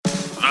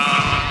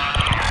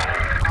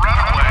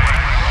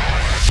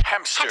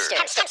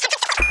Hamsters.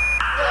 The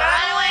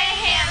Runaway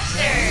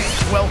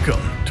Hamsters.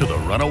 Welcome to the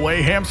Runaway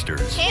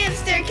Hamsters.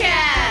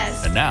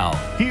 Hamstercast. And now,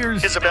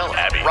 here's Isabella,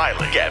 Abby,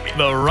 Riley, Gabby.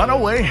 the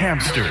Runaway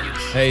Hamsters.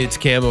 Hey, it's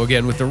Camo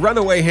again with the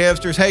Runaway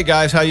Hamsters. Hey,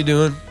 guys, how you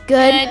doing?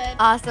 Good.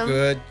 Awesome.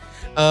 Good.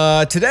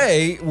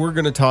 Today, we're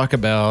going to talk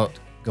about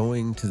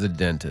going to the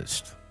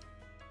dentist.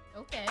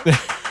 Okay.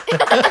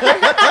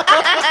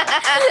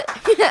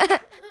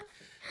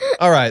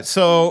 All right,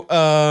 so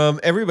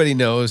everybody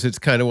knows it's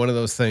kind of one of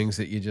those things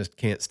that you just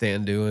can't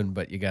stand doing,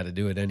 but you got to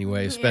do it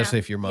anyway, especially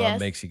if your mom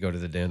makes you go to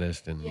the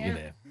dentist. And you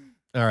know.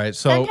 All right,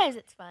 so Sometimes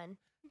it's fun.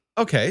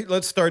 Okay,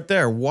 let's start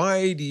there.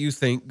 Why do you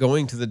think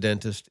going to the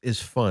dentist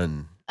is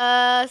fun?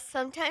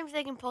 Sometimes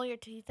they can pull your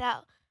teeth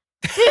out.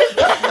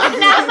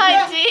 Not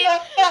my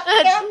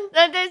teeth.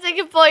 Sometimes they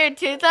can pull your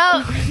tooth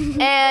out,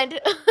 and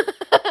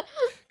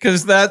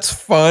Because that's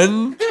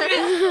fun.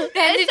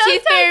 Then the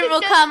tooth fairy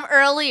will come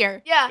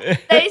earlier. yeah,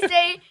 they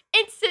say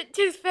instant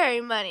tooth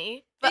fairy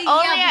money, but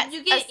only at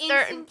you get a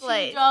certain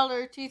place.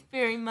 $2 tooth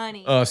fairy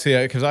money. Oh, see,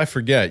 because I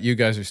forget. You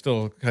guys are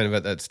still kind of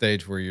at that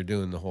stage where you're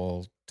doing the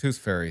whole tooth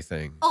fairy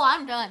thing. Oh,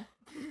 I'm done.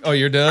 Oh,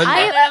 you're done?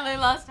 I- literally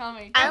lost all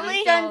my teeth. I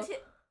only done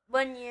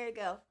 1 year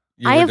ago.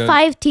 You I were have done?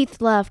 5 teeth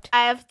left.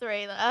 I have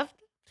 3 left.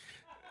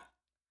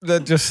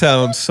 That just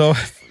sounds so...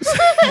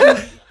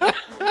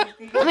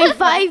 I mean,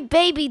 5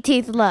 baby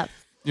teeth left.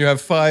 You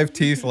have 5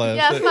 teeth left.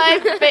 Yeah,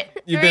 5.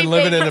 You've been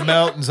living in the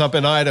mountains up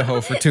in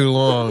Idaho for too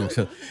long.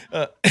 So,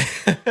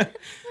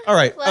 all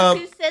right. Plus,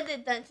 who said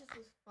that dentist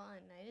was fun?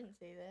 I didn't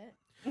say that.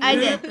 I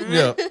did.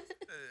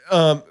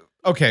 Yeah.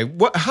 Okay.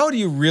 How do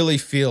you really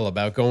feel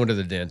about going to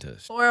the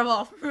dentist?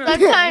 Horrible.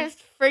 Sometimes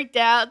freaked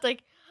out. It's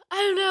like, I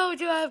don't know.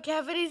 Do I have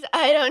cavities?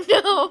 I don't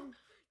know.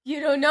 You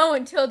don't know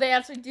until they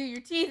actually do your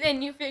teeth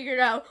and you figured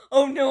out,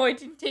 oh no, I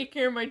didn't take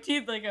care of my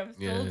teeth like I was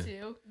told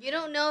to. You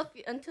don't know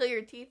until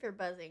your teeth are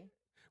buzzing.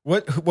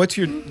 What's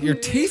your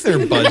teeth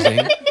are buzzing?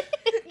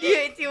 You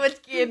ate too much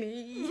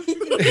candy.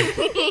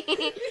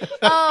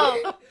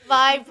 Oh,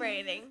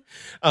 vibrating.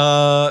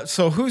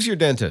 So who's your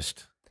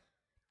dentist?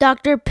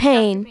 Dr.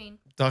 Payne.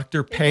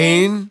 Dr.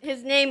 Payne?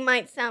 His name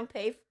might sound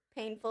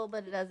painful,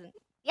 but it doesn't.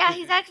 Yeah,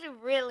 he's actually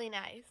really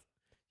nice.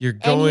 You're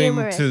going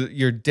humorous. to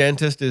your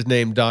dentist is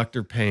named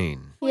Dr.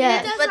 Payne.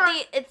 Yeah. does But our-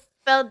 it's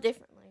spelled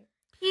differently.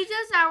 He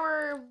does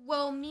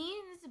me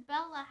and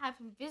Isabella have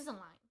Invisalign.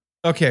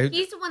 Okay.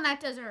 He's the one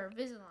that does our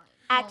Invisalign.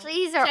 Actually,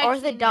 he's our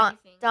checks and orthodontist.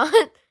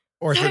 everything.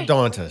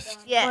 Orthodontist.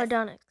 Yes.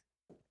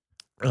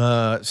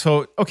 Orthodontics.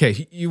 So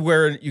okay, you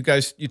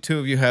two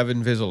of you have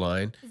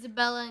Invisalign.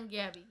 Isabella and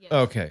Gabby, yes.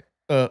 Okay.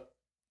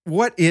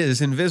 What is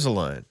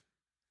Invisalign?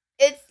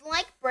 It's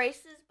like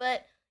braces,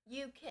 but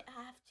you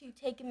have to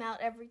take them out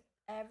every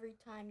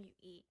time you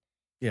eat.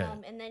 Yeah.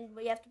 And then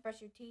we have to brush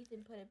your teeth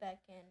and put it back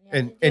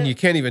in. And you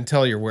can't even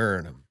tell you're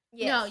wearing them.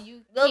 Yes. No,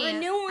 you Well, can't the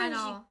new at ones,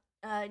 all.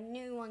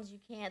 new ones you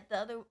can't. The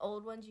other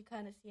old ones you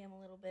kind of see them a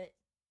little bit,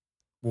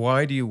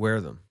 Why do you wear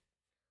them?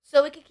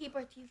 so we can keep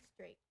our teeth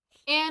straight.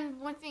 And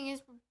one thing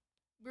is,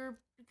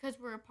 because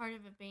we're a part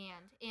of a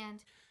band, and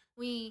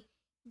we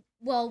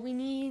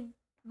need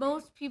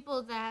most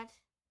people that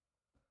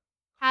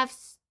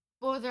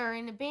they're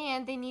in a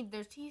band, they need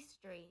their teeth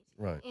straight.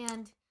 Right.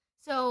 And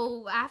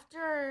so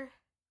after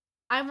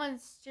I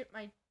once chipped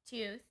my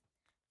tooth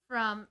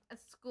from a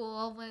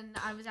school when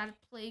I was at a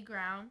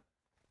playground,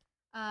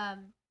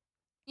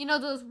 you know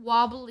those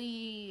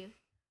wobbly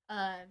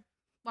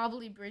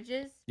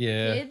bridges?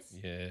 Yeah. Kids?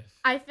 Yes.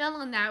 I fell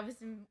on that. It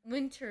was in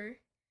winter,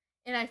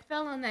 and I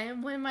fell on that.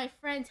 And one of my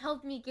friends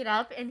helped me get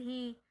up, and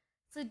he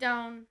slid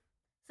down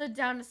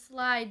a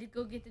slide to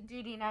go get the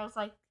duty, and I was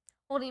like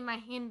holding my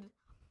hand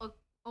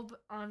open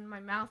on my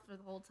mouth for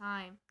the whole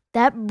time.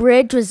 That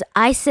bridge was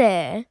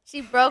icy.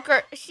 She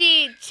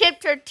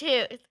chipped her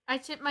tooth. I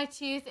chipped my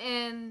tooth,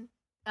 and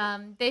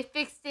they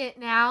fixed it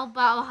now,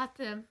 but I'll have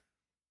to.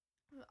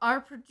 Our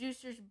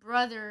producer's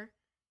brother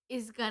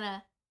is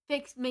gonna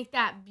make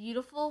that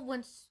beautiful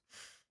once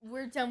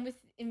we're done with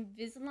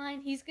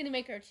Invisalign. He's gonna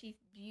make our teeth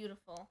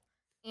beautiful,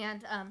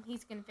 and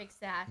he's gonna fix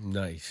that.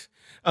 Nice.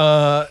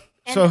 And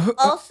So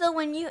also,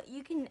 when you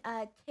can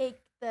take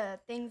the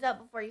things up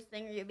before you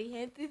sing, or you'll be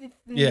hand through the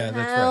yeah,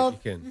 that's right. You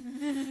can.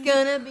 It's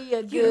gonna be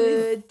a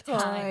good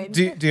time.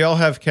 Do y'all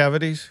have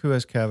cavities? Who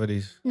has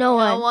cavities? No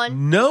No one.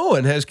 one. No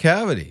one has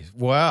cavities.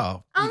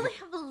 Wow. I only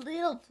have a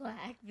little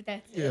plaque, but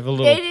that's You it. have a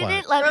little They plaque.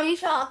 didn't let From me.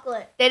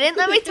 chocolate. They didn't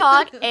let me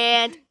talk,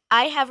 and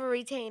I have a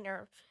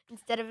retainer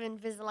instead of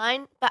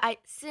Invisalign. But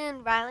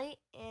soon Riley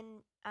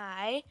and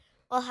I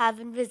will have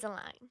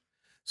Invisalign,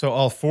 So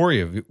all 4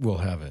 of you will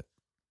have it.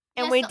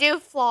 and Yes, we so- do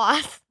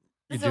floss.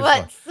 You That's do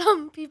what floss.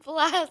 some people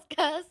ask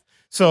us.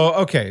 So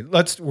okay,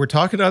 we're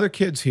talking to other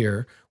kids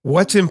here.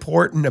 What's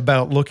important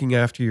about looking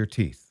after your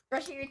teeth?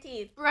 Brushing your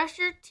teeth. Brush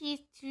your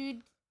teeth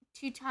two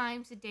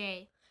times a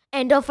day.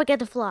 And don't forget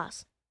to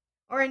floss.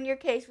 Or in your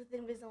case, with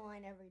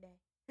Invisalign every day.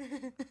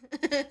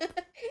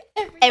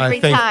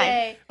 Every think-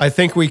 time. I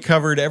think we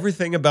covered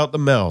everything about the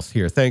mouth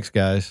here. Thanks,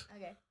 guys.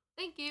 Okay.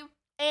 Thank you.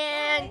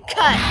 And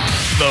cut.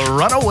 The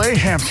Runaway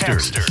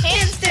Hamsters.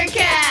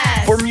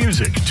 Hamstercast. For music.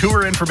 music,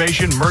 tour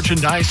information,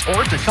 merchandise,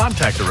 or to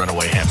contact the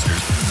Runaway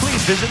Hamsters,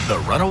 please visit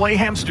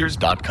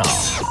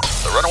therunawayhamsters.com.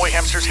 The Runaway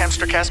Hamsters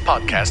Hamstercast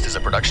podcast is a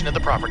production of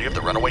the property of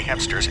the Runaway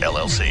Hamsters,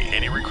 LLC.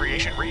 Any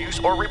recreation,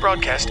 reuse, or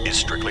rebroadcast is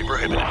strictly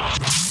prohibited.